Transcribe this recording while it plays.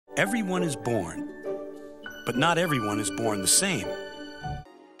Everyone is born, but not everyone is born the same.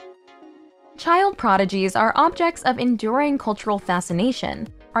 Child prodigies are objects of enduring cultural fascination.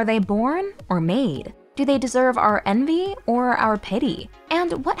 Are they born or made? Do they deserve our envy or our pity?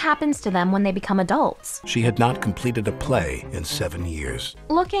 And what happens to them when they become adults? She had not completed a play in 7 years.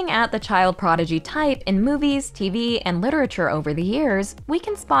 Looking at the child prodigy type in movies, TV, and literature over the years, we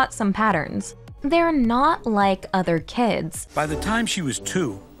can spot some patterns. They're not like other kids. By the time she was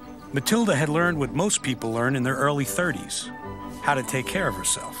 2, Matilda had learned what most people learn in their early 30s, how to take care of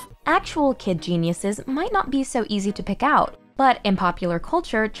herself. Actual kid geniuses might not be so easy to pick out, but in popular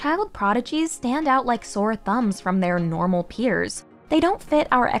culture, child prodigies stand out like sore thumbs from their normal peers. They don't fit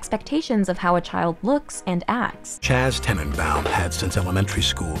our expectations of how a child looks and acts. Chaz Tenenbaum had since elementary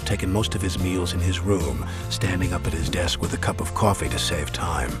school taken most of his meals in his room, standing up at his desk with a cup of coffee to save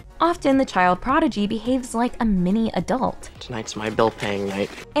time. Often the child prodigy behaves like a mini adult. Tonight's my bill-paying night.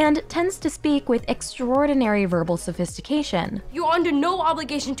 And tends to speak with extraordinary verbal sophistication. You're under no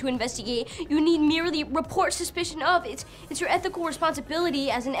obligation to investigate. You need merely report suspicion of. It's your ethical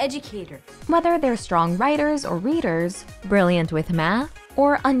responsibility as an educator. Whether they're strong writers or readers, brilliant with math,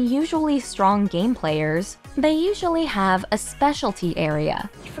 or unusually strong game players, they usually have a specialty area.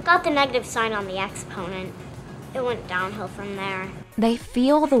 You forgot the negative sign on the exponent. It went downhill from there. They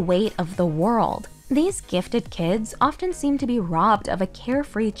feel the weight of the world. These gifted kids often seem to be robbed of a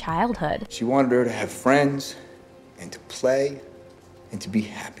carefree childhood. She wanted her to have friends, and to play, and to be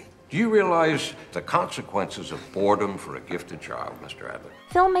happy. Do you realize the consequences of boredom for a gifted child, Mr. Abbott?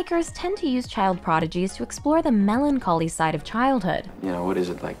 Filmmakers tend to use child prodigies to explore the melancholy side of childhood. You know, what is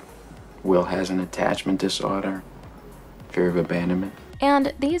it like? Will has an attachment disorder, fear of abandonment.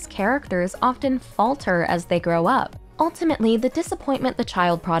 And these characters often falter as they grow up. Ultimately, the disappointment the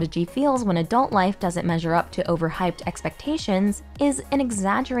child prodigy feels when adult life doesn't measure up to overhyped expectations is an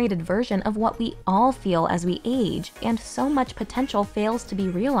exaggerated version of what we all feel as we age, and so much potential fails to be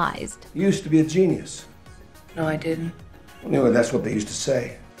realized. You used to be a genius. No, I didn't. No, that's what they used to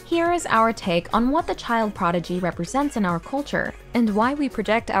say. Here is our take on what the child prodigy represents in our culture, and why we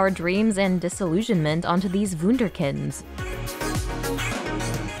project our dreams and disillusionment onto these wunderkinds.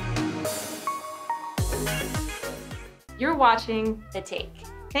 You're watching The Take.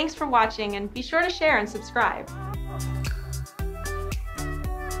 Thanks for watching, and be sure to share and subscribe.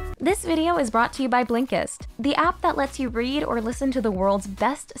 This video is brought to you by Blinkist, the app that lets you read or listen to the world's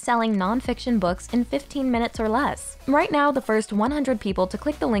best-selling nonfiction books in 15 minutes or less. Right now, the first 100 people to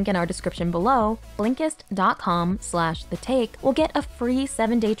click the link in our description below, Blinkist.com/thetake, will get a free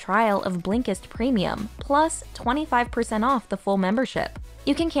 7-day trial of Blinkist Premium, plus 25% off the full membership.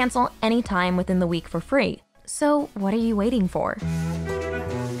 You can cancel anytime within the week for free. So what are you waiting for?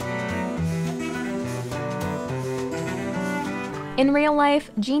 In real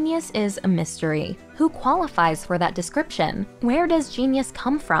life, genius is a mystery. Who qualifies for that description? Where does genius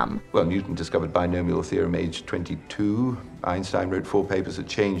come from? Well, Newton discovered binomial theorem aged 22. Einstein wrote 4 papers that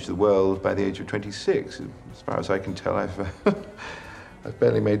changed the world by the age of 26. As far as I can tell, I've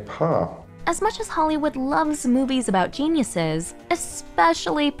barely made par. As much as Hollywood loves movies about geniuses,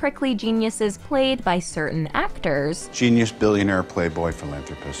 especially prickly geniuses played by certain actors, genius, billionaire, playboy,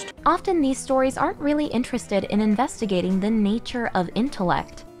 philanthropist. Often these stories aren't really interested in investigating the nature of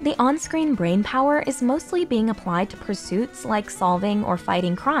intellect. The on-screen brain power is mostly being applied to pursuits like solving or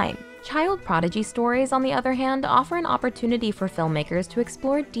fighting crime. Child prodigy stories, on the other hand, offer an opportunity for filmmakers to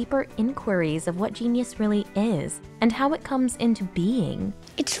explore deeper inquiries of what genius really is and how it comes into being.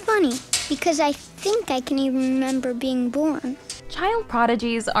 It's funny, because I think I can even remember being born. Child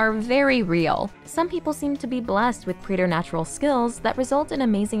prodigies are very real. Some people seem to be blessed with preternatural skills that result in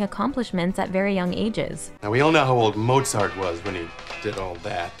amazing accomplishments at very young ages. Now, we all know how old Mozart was when he did all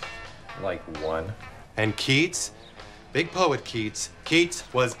that. Like 1. And Keats? Big poet Keats. Keats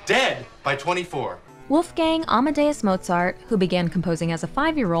was dead by 24. Wolfgang Amadeus Mozart, who began composing as a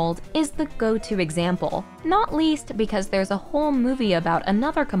 5-year-old, is the go-to example. Not least because there's a whole movie about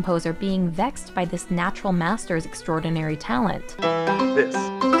another composer being vexed by this natural master's extraordinary talent. This.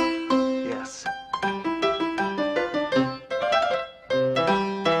 Yes.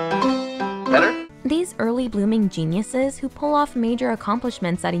 Better? These early blooming geniuses who pull off major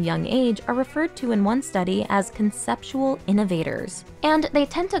accomplishments at a young age are referred to in one study as conceptual innovators. And they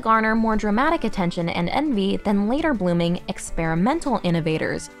tend to garner more dramatic attention and envy than later blooming experimental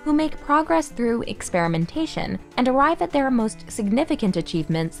innovators who make progress through experimentation and arrive at their most significant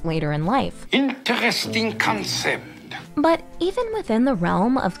achievements later in life. Interesting concept. But even within the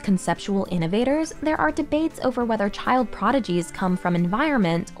realm of conceptual innovators, there are debates over whether child prodigies come from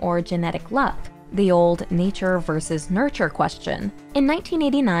environment or genetic luck. the old nature versus nurture question. In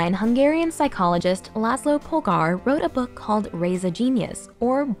 1989, Hungarian psychologist Laszlo Polgár wrote a book called Raise a Genius,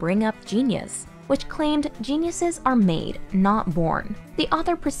 or Bring Up Genius, which claimed geniuses are made, not born. The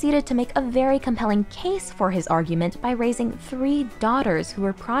author proceeded to make a very compelling case for his argument by raising 3 daughters who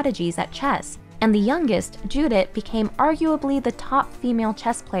were prodigies at chess, and the youngest, Judith, became arguably the top female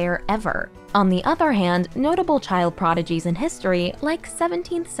chess player ever. On the other hand, notable child prodigies in history, like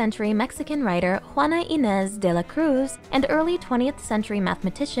 17th century Mexican writer Juana Inés de la Cruz and early 20th century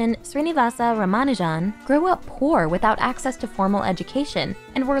mathematician Srinivasa Ramanujan, grew up poor without access to formal education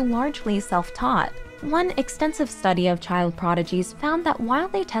and were largely self-taught. One extensive study of child prodigies found that while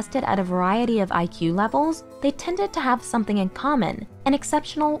they tested at a variety of IQ levels, they tended to have something in common: an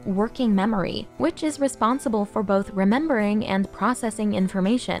exceptional working memory, which is responsible for both remembering and processing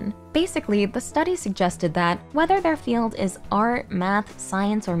information. Basically, the study suggested that, whether their field is art, math,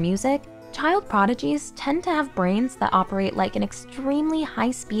 science, or music, child prodigies tend to have brains that operate like an extremely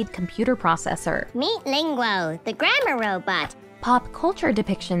high-speed computer processor. Meet Linguo, the grammar robot. Pop culture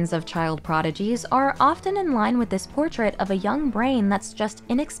depictions of child prodigies are often in line with this portrait of a young brain that's just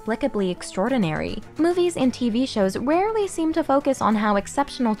inexplicably extraordinary. Movies and TV shows rarely seem to focus on how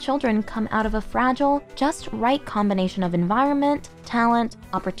exceptional children come out of a fragile, just right combination of environment, talent,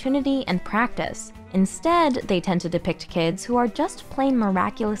 opportunity, and practice. Instead, they tend to depict kids who are just plain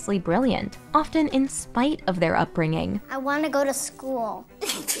miraculously brilliant, often in spite of their upbringing. I want to go to school.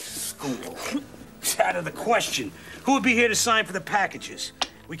 School? It's out of the question. Who would be here to sign for the packages?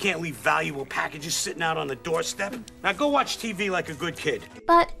 We can't leave valuable packages sitting out on the doorstep. Now go watch TV like a good kid.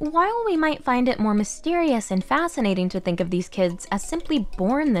 But while we might find it more mysterious and fascinating to think of these kids as simply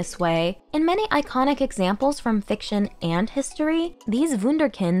born this way, in many iconic examples from fiction and history, these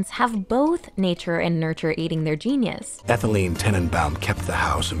wunderkinds have both nature and nurture aiding their genius. Ethelene Tenenbaum kept the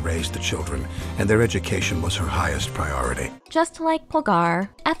house and raised the children, and their education was her highest priority. Just like Polgár,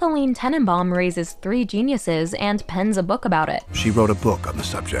 Ethelene Tenenbaum raises 3 geniuses and pens a book about it. She wrote a book on the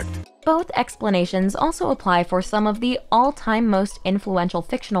subject. Both explanations also apply for some of the all-time most influential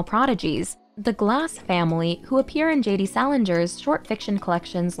fictional prodigies, the Glass family, who appear in J.D. Salinger's short fiction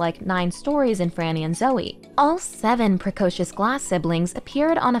collections like 9 Stories and Franny and Zoe. All 7 precocious Glass siblings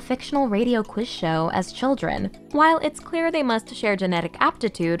appeared on a fictional radio quiz show as children. While it's clear they must share genetic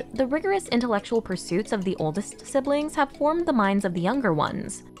aptitude, the rigorous intellectual pursuits of the oldest siblings have formed the minds of the younger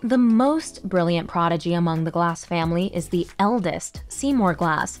ones. The most brilliant prodigy among the Glass family is the eldest, Seymour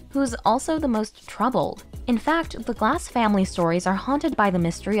Glass, who's also the most troubled. In fact, the Glass family stories are haunted by the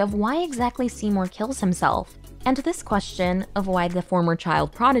mystery of why exactly Seymour kills himself. And this question of why the former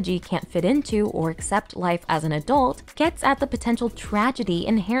child prodigy can't fit into or accept life as an adult gets at the potential tragedy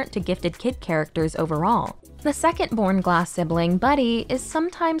inherent to gifted kid characters overall. The second-born Glass sibling, Buddy, is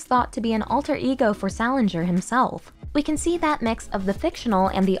sometimes thought to be an alter ego for Salinger himself. We can see that mix of the fictional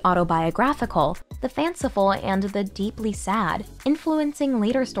and the autobiographical, the fanciful and the deeply sad, influencing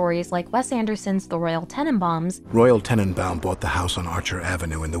later stories like Wes Anderson's The Royal Tenenbaums. Royal Tenenbaum bought the house on Archer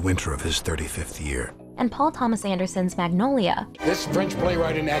Avenue in the winter of his 35th year. And Paul Thomas Anderson's Magnolia. This French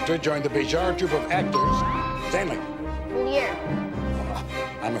playwright and actor joined the Béjart troupe of actors. Stanley. Molière.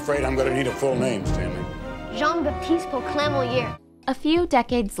 I'm afraid I'm going to need a full name, Stanley. Jean-Baptiste Poquelin Molière. A few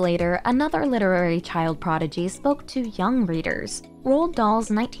decades later, another literary child prodigy spoke to young readers. Roald Dahl's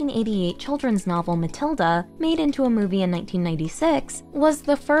 1988 children's novel Matilda, made into a movie in 1996, was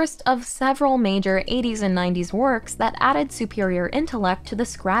the first of several major 80s and 90s works that added superior intellect to the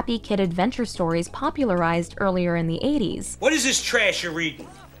scrappy kid adventure stories popularized earlier in the 80s. What is this trash you're reading?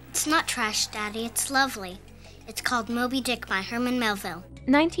 It's not trash, Daddy. It's lovely. It's called Moby Dick by Herman Melville.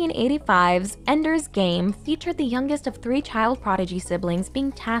 1985's Ender's Game featured the youngest of 3 child prodigy siblings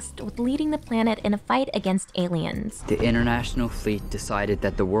being tasked with leading the planet in a fight against aliens. The international fleet decided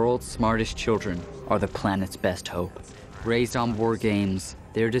that the world's smartest children are the planet's best hope. Raised on war games,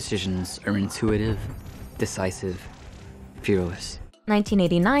 their decisions are intuitive, decisive, fearless.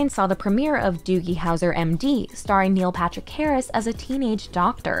 1989 saw the premiere of Doogie Howser, MD, starring Neil Patrick Harris as a teenage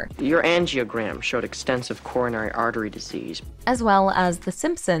doctor. Your angiogram showed extensive coronary artery disease. As well as The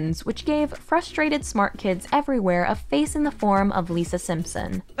Simpsons, which gave frustrated smart kids everywhere a face in the form of Lisa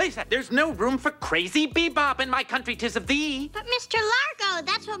Simpson. Lisa, there's no room for crazy bebop in my country, 'tis of thee. But Mr. Largo,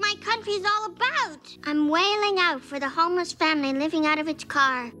 that's what my country's all about. I'm wailing out for the homeless family living out of its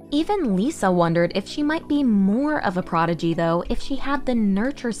car. Even Lisa wondered if she might be more of a prodigy, though, if she had the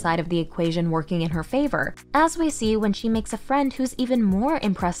nurture side of the equation working in her favor, as we see when she makes a friend who's even more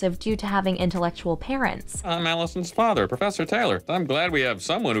impressive due to having intellectual parents. I'm Allison's father, Professor Taylor. I'm glad we have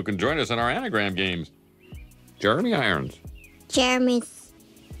someone who can join us in our anagram games. Jeremy Irons. Jeremy's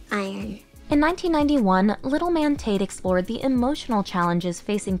Iron. In 1991, Little Man Tate explored the emotional challenges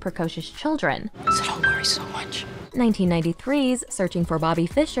facing precocious children. So don't worry so much. 1993's Searching for Bobby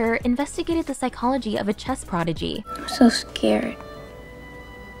Fischer investigated the psychology of a chess prodigy. I'm so scared.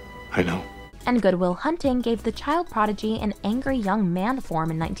 I know. And Good Will Hunting gave the child prodigy an angry young man form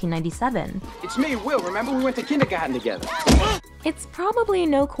in 1997. It's me, Will. Remember we went to kindergarten together? It's probably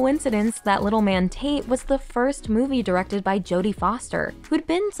no coincidence that Little Man Tate was the first movie directed by Jodie Foster, who'd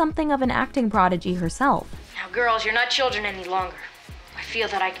been something of an acting prodigy herself. Now, girls, you're not children any longer. I feel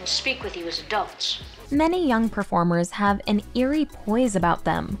that I can speak with you as adults. Many young performers have an eerie poise about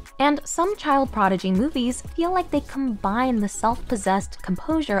them, and some child prodigy movies feel like they combine the self-possessed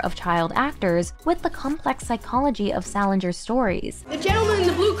composure of child actors with the complex psychology of Salinger's stories. The gentleman in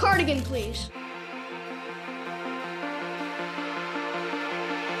the blue cardigan, please.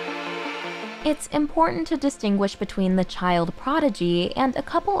 It's important to distinguish between the child prodigy and a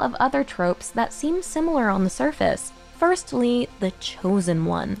couple of other tropes that seem similar on the surface. Firstly, the chosen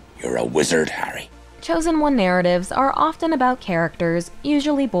one. You're a wizard, Harry. Chosen one narratives are often about characters,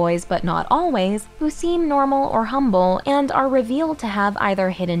 usually boys but not always, who seem normal or humble and are revealed to have either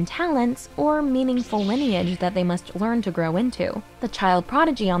hidden talents or meaningful lineage that they must learn to grow into. The child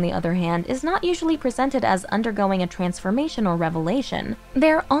prodigy, on the other hand, is not usually presented as undergoing a transformation or revelation.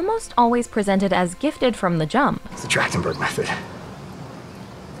 They're almost always presented as gifted from the jump. It's the Trachtenberg method.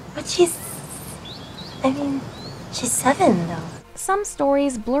 But she's 7 though. Some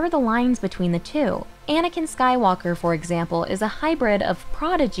stories blur the lines between the two. Anakin Skywalker, for example, is a hybrid of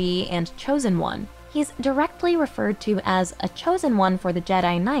prodigy and chosen one. He's directly referred to as a chosen one for the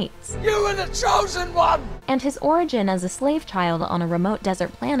Jedi Knights. You were the chosen one! And his origin as a slave child on a remote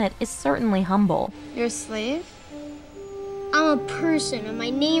desert planet is certainly humble. You're a slave? I'm a person, and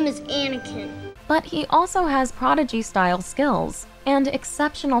my name is Anakin. But he also has prodigy-style skills and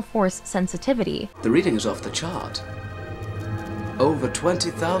exceptional force sensitivity. The reading is off the chart. Over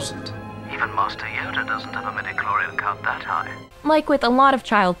 20,000. Even Master Yoda doesn't have a midichlorian count that high. Like with a lot of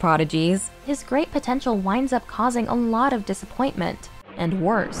child prodigies, his great potential winds up causing a lot of disappointment, and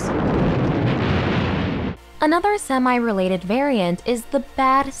worse. Another semi-related variant is the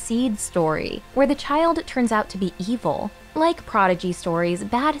bad seed story, where the child turns out to be evil. Like prodigy stories,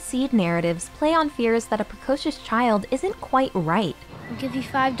 bad seed narratives play on fears that a precocious child isn't quite right. I'll give you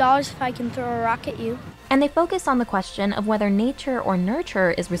 $5 if I can throw a rock at you. And they focus on the question of whether nature or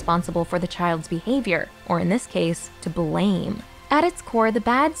nurture is responsible for the child's behavior, or in this case, to blame. At its core, the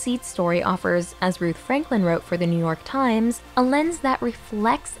bad seed story offers, as Ruth Franklin wrote for the New York Times, a lens that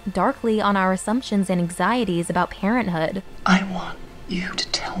reflects darkly on our assumptions and anxieties about parenthood. I want you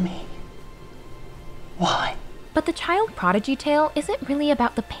to tell me why. But the child prodigy tale isn't really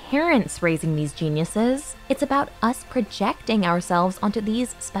about the parents raising these geniuses. It's about us projecting ourselves onto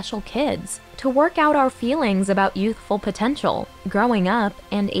these special kids to work out our feelings about youthful potential, growing up,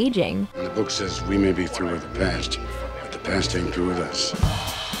 and aging. And the book says we may be through with the past, but the past ain't through with us.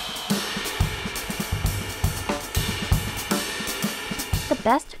 The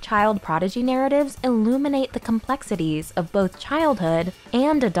best child prodigy narratives illuminate the complexities of both childhood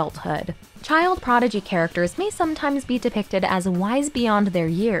and adulthood. Child prodigy characters may sometimes be depicted as wise beyond their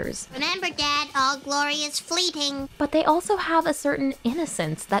years. Remember, Dad, all glory is fleeting. But they also have a certain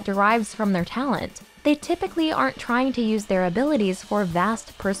innocence that derives from their talent. They typically aren't trying to use their abilities for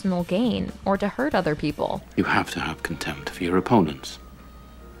vast personal gain or to hurt other people. You have to have contempt for your opponents.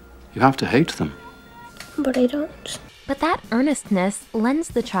 You have to hate them. But I don't. But that earnestness lends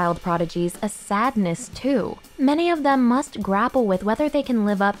the child prodigies a sadness too. Many of them must grapple with whether they can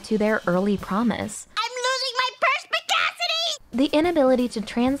live up to their early promise. I'm losing my perspicacity! The inability to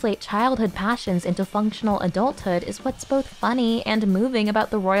translate childhood passions into functional adulthood is what's both funny and moving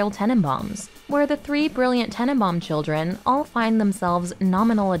about the Royal Tenenbaums, where the 3 brilliant Tenenbaum children all find themselves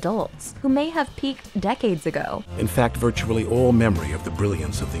nominal adults who may have peaked decades ago. In fact, virtually all memory of the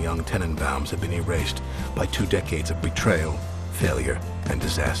brilliance of the young Tenenbaums had been erased by 2 decades of betrayal, failure, and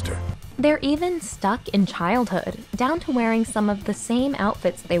disaster. They're even stuck in childhood, down to wearing some of the same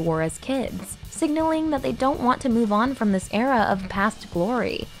outfits they wore as kids, signaling that they don't want to move on from this era of past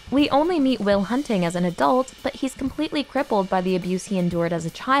glory. We only meet Will Hunting as an adult, but he's completely crippled by the abuse he endured as a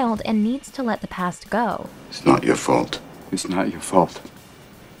child and needs to let the past go. It's not your fault. It's not your fault.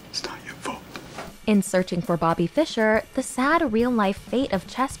 It's not your fault. In Searching for Bobby Fischer, the sad real-life fate of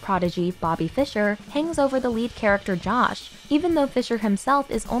chess prodigy Bobby Fischer hangs over the lead character Josh, even though Fischer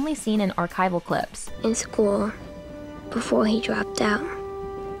himself is only seen in archival clips. In school, before he dropped out,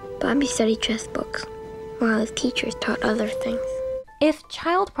 Bobby studied chess books, while his teachers taught other things. If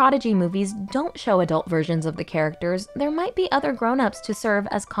child prodigy movies don't show adult versions of the characters, there might be other grown-ups to serve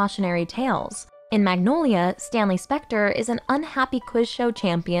as cautionary tales. In Magnolia, Stanley Spector is an unhappy quiz show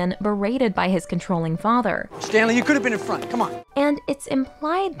champion berated by his controlling father. Stanley, you could have been in front, come on. And it's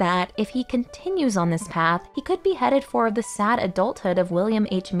implied that if he continues on this path, he could be headed for the sad adulthood of William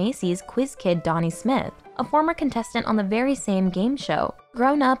H. Macy's quiz kid Donnie Smith, a former contestant on the very same game show,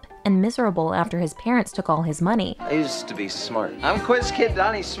 grown up and miserable after his parents took all his money. I used to be smart. I'm quiz kid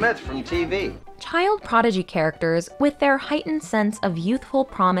Donnie Smith from TV. Child prodigy characters, with their heightened sense of youthful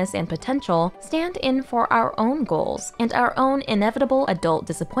promise and potential, stand in for our own goals and our own inevitable adult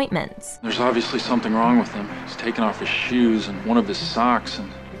disappointments. There's obviously something wrong with him. He's taken off his shoes and one of his socks,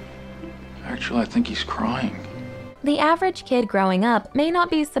 and actually I think he's crying. The average kid growing up may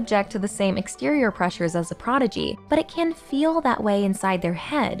not be subject to the same exterior pressures as a prodigy, but it can feel that way inside their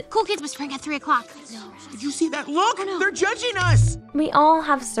head. Cool kids whispering at 3 o'clock. No. Did you see that look? Oh, no. They're judging us! We all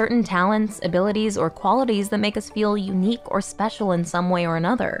have certain talents, abilities, or qualities that make us feel unique or special in some way or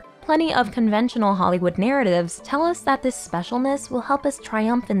another. Plenty of conventional Hollywood narratives tell us that this specialness will help us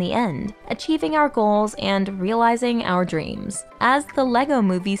triumph in the end, achieving our goals and realizing our dreams, as the Lego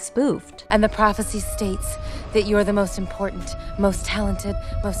Movie spoofed. And the prophecy states that you're the most important, most talented,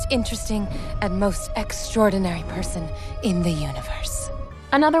 most interesting, and most extraordinary person in the universe.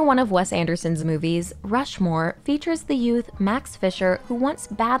 Another one of Wes Anderson's movies, Rushmore, features the youth Max Fisher who wants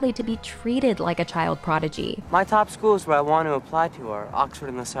badly to be treated like a child prodigy. My top schools where I want to apply to are Oxford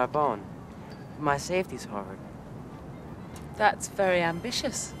and the Sorbonne. My safety's Harvard. That's very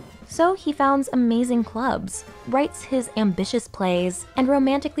ambitious. So he founds amazing clubs, writes his ambitious plays, and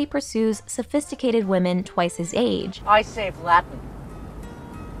romantically pursues sophisticated women twice his age. I save Latin.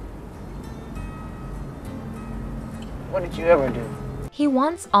 What did you ever do? He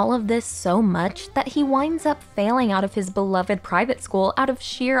wants all of this so much that he winds up failing out of his beloved private school out of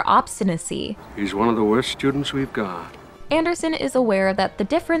sheer obstinacy. He's one of the worst students we've got. Anderson is aware that the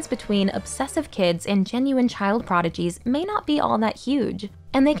difference between obsessive kids and genuine child prodigies may not be all that huge,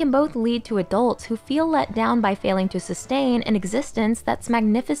 and they can both lead to adults who feel let down by failing to sustain an existence that's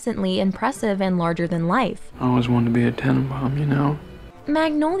magnificently impressive and larger than life. I always wanted to be a Tenenbaum, you know?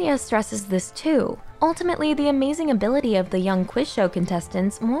 Magnolia stresses this too. Ultimately, the amazing ability of the young quiz show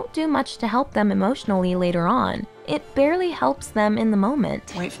contestants won't do much to help them emotionally later on. It barely helps them in the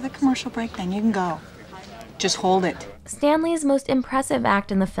moment. Wait for the commercial break, then you can go. Just hold it. Stanley's most impressive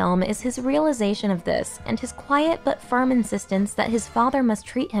act in the film is his realization of this, and his quiet but firm insistence that his father must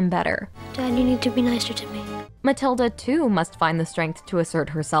treat him better. Dad, you need to be nicer to me. Matilda too must find the strength to assert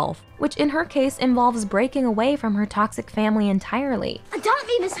herself, which in her case involves breaking away from her toxic family entirely. Adopt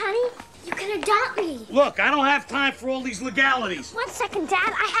me, Miss Honey. You can adopt me. Look, I don't have time for all these legalities. 1 second,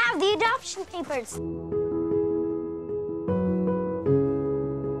 Dad. I have the adoption papers.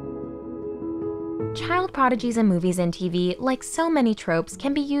 Child prodigies in movies and TV, like so many tropes,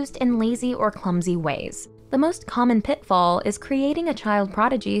 can be used in lazy or clumsy ways. The most common pitfall is creating a child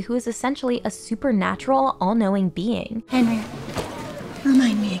prodigy who is essentially a supernatural, all-knowing being. Henry,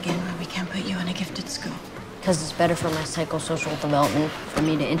 remind me again why we can't put you in a gifted school. Because it's better for my psychosocial development for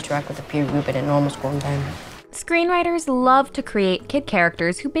me to interact with a peer group at a normal school environment. Screenwriters love to create kid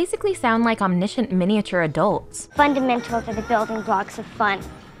characters who basically sound like omniscient miniature adults. Fundamentals are the building blocks of fun.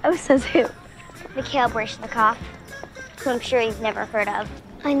 Oh, says who? Mikhail Baryshnikov, who I'm sure you've never heard of.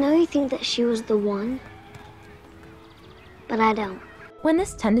 I know you think that she was the one, but I don't. When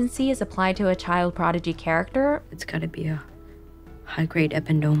this tendency is applied to a child prodigy character, it's gotta be a high-grade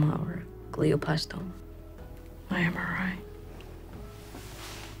ependoma or glioblastoma. Am I right?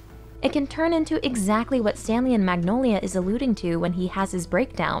 It can turn into exactly what Stanley in Magnolia is alluding to when he has his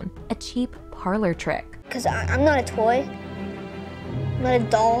breakdown, a cheap parlor trick. Because I'm not a toy. I'm not a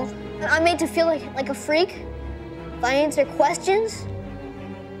doll. I'm made to feel like a freak. If I answer questions,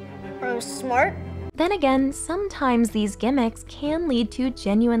 or I'm smart. Then again, sometimes these gimmicks can lead to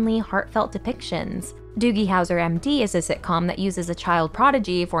genuinely heartfelt depictions. Doogie Howser MD is a sitcom that uses a child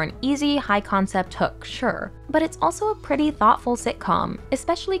prodigy for an easy, high-concept hook, sure. But it's also a pretty thoughtful sitcom,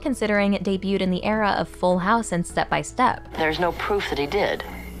 especially considering it debuted in the era of Full House and Step by Step. There's no proof that he did.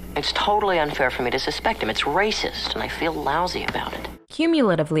 It's totally unfair for me to suspect him. It's racist, and I feel lousy about it.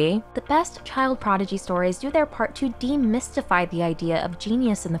 Cumulatively, the best child prodigy stories do their part to demystify the idea of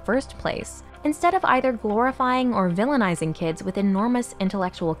genius in the first place. Instead of either glorifying or villainizing kids with enormous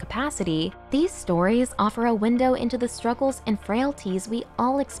intellectual capacity, these stories offer a window into the struggles and frailties we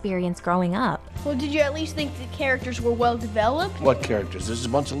all experience growing up. Well, did you at least think the characters were well developed? What characters? There's a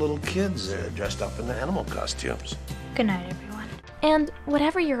bunch of little kids there dressed up in the animal costumes. Good night, everyone. And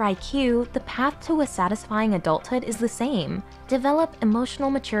whatever your IQ, the path to a satisfying adulthood is the same. Develop emotional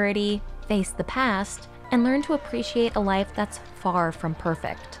maturity, face the past, and learn to appreciate a life that's far from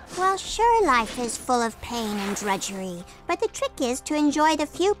perfect. Well, sure, life is full of pain and drudgery, but the trick is to enjoy the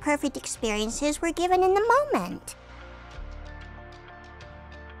few perfect experiences we're given in the moment.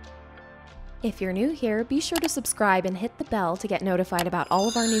 If you're new here, be sure to subscribe and hit the bell to get notified about all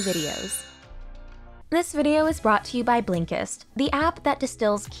of our new videos. This video is brought to you by Blinkist, the app that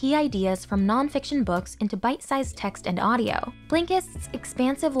distills key ideas from nonfiction books into bite-sized text and audio. Blinkist's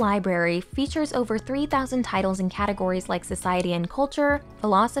expansive library features over 3,000 titles in categories like society and culture,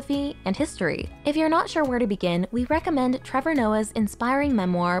 philosophy, and history. If you're not sure where to begin, we recommend Trevor Noah's inspiring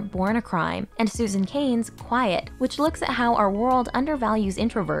memoir, Born a Crime, and Susan Cain's Quiet, which looks at how our world undervalues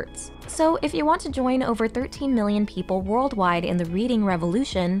introverts. So if you want to join over 13 million people worldwide in the reading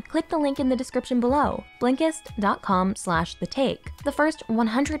revolution, click the link in the description below, Blinkist.com/thetake. The first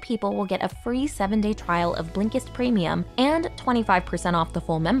 100 people will get a free 7-day trial of Blinkist Premium and 25% off the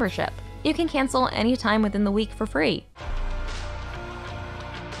full membership. You can cancel anytime within the week for free.